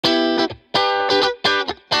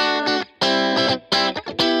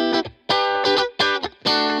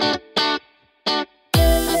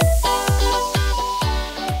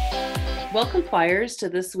Welcome, Flyers, to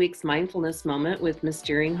this week's Mindfulness Moment with Ms.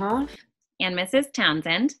 Deeringhoff and Mrs.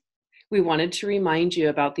 Townsend. We wanted to remind you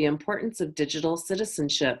about the importance of digital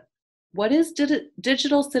citizenship. What is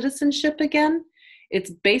digital citizenship again? It's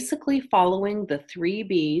basically following the 3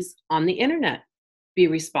 B's on the internet. Be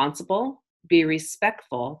responsible, be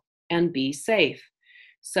respectful, and be safe.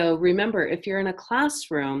 So remember, if you're in a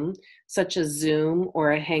classroom, such as Zoom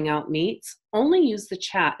or a Hangout Meets, only use the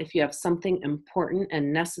chat if you have something important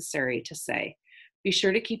and necessary to say. Be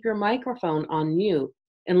sure to keep your microphone on mute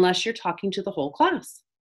unless you're talking to the whole class.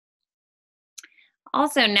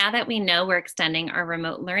 Also, now that we know we're extending our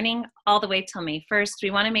remote learning all the way till May 1st,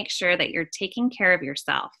 we want to make sure that you're taking care of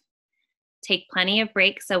yourself. Take plenty of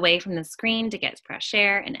breaks away from the screen to get fresh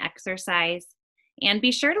air and exercise. And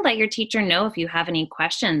be sure to let your teacher know if you have any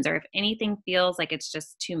questions or if anything feels like it's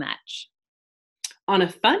just too much. On a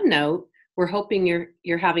fun note, we're hoping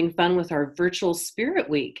you're having fun with our virtual Spirit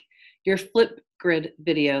Week. Your Flipgrid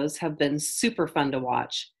videos have been super fun to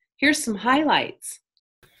watch. Here's some highlights.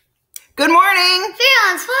 Good morning!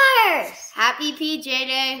 Feelings Flyers! Happy PJ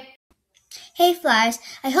Day! Hey Flyers,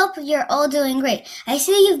 I hope you're all doing great. I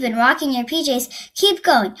see you've been rocking your PJs. Keep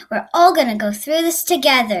going. We're all gonna go through this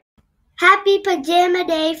together. Happy Pajama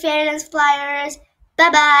Day, Fearless Flyers.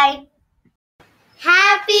 Bye-bye.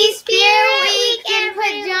 Happy Spirit Week and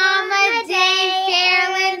Pajama Day,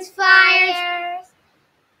 Fairlands Flyers.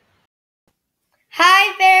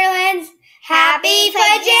 Hi, Fairlands. Happy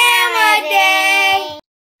Pajama Day.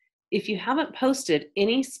 If you haven't posted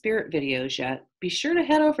any Spirit videos yet, be sure to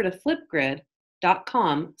head over to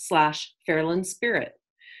flipgrid.com/fairlandspirit.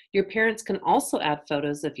 Your parents can also add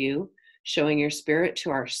photos of you showing your spirit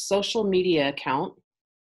to our social media account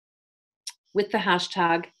with the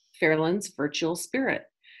hashtag Fairlands Virtual Spirit.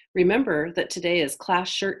 Remember that today is Class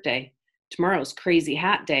Shirt Day, tomorrow's Crazy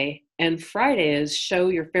Hat Day, and Friday is Show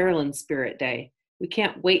Your Fairlands Spirit Day. We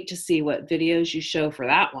can't wait to see what videos you show for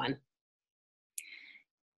that one.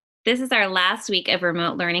 This is our last week of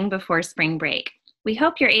remote learning before spring break. We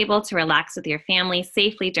hope you're able to relax with your family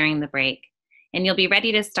safely during the break, and you'll be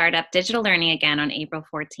ready to start up digital learning again on April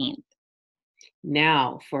 14th.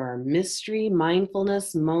 Now for our mystery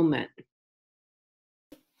mindfulness moment.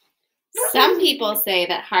 Some people say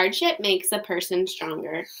that hardship makes a person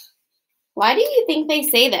stronger. Why do you think they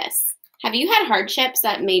say this? Have you had hardships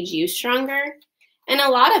that made you stronger? In a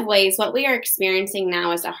lot of ways, what we are experiencing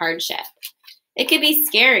now is a hardship. It could be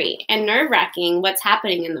scary and nerve-wracking what's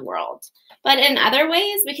happening in the world. But in other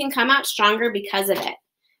ways, we can come out stronger because of it.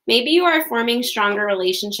 Maybe you are forming stronger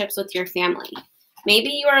relationships with your family. Maybe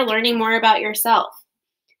you are learning more about yourself.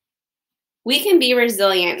 We can be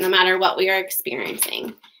resilient no matter what we are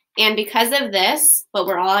experiencing. And because of this, what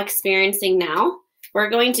we're all experiencing now,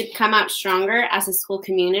 we're going to come out stronger as a school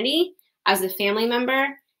community, as a family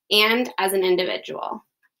member, and as an individual.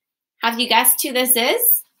 Have you guessed who this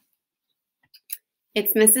is?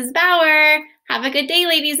 It's Mrs. Bauer. Have a good day,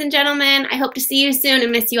 ladies and gentlemen. I hope to see you soon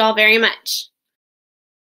and miss you all very much.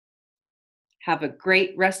 Have a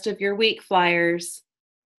great rest of your week, Flyers.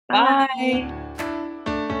 Bye. Bye.